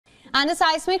And a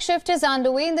seismic shift is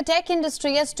underway in the tech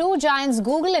industry as two giants,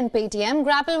 Google and Paytm,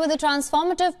 grapple with the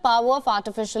transformative power of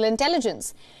artificial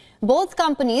intelligence. Both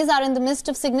companies are in the midst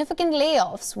of significant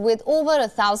layoffs, with over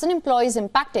 1,000 employees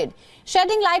impacted,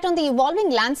 shedding light on the evolving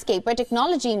landscape where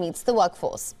technology meets the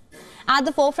workforce. At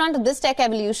the forefront of this tech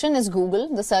evolution is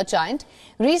Google, the search giant,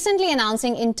 recently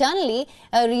announcing internally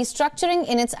a restructuring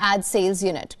in its ad sales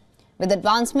unit. With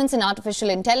advancements in artificial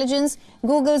intelligence,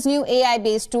 Google's new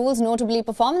AI-based tools, notably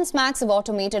Performance Max, have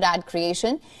automated ad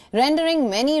creation, rendering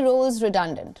many roles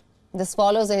redundant. This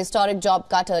follows a historic job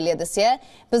cut earlier this year,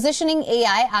 positioning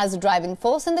AI as a driving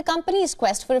force in the company's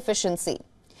quest for efficiency.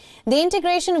 The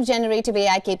integration of generative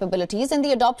AI capabilities and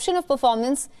the adoption of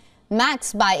Performance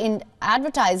Max by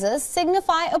advertisers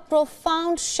signify a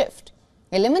profound shift,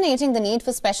 eliminating the need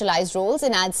for specialized roles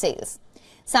in ad sales.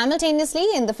 Simultaneously,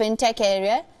 in the fintech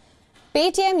area,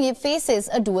 Paytm faces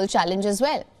a dual challenge as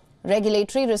well.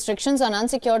 Regulatory restrictions on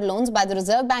unsecured loans by the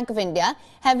Reserve Bank of India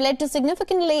have led to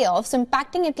significant layoffs,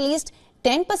 impacting at least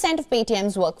 10% of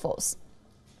Paytm's workforce.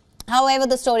 However,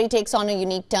 the story takes on a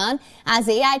unique turn as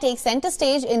AI takes center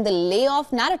stage in the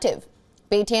layoff narrative.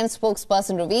 Paytm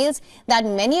spokesperson reveals that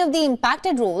many of the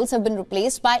impacted roles have been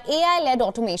replaced by AI-led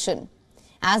automation.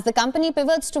 As the company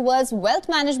pivots towards wealth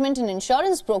management and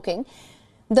insurance broking,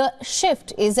 the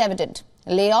shift is evident.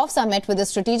 Layoffs are met with a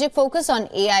strategic focus on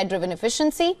AI-driven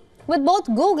efficiency, with both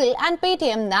Google and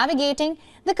Paytm navigating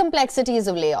the complexities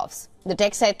of layoffs. The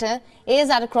tech sector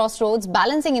is at a crossroads,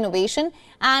 balancing innovation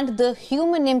and the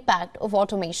human impact of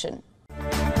automation.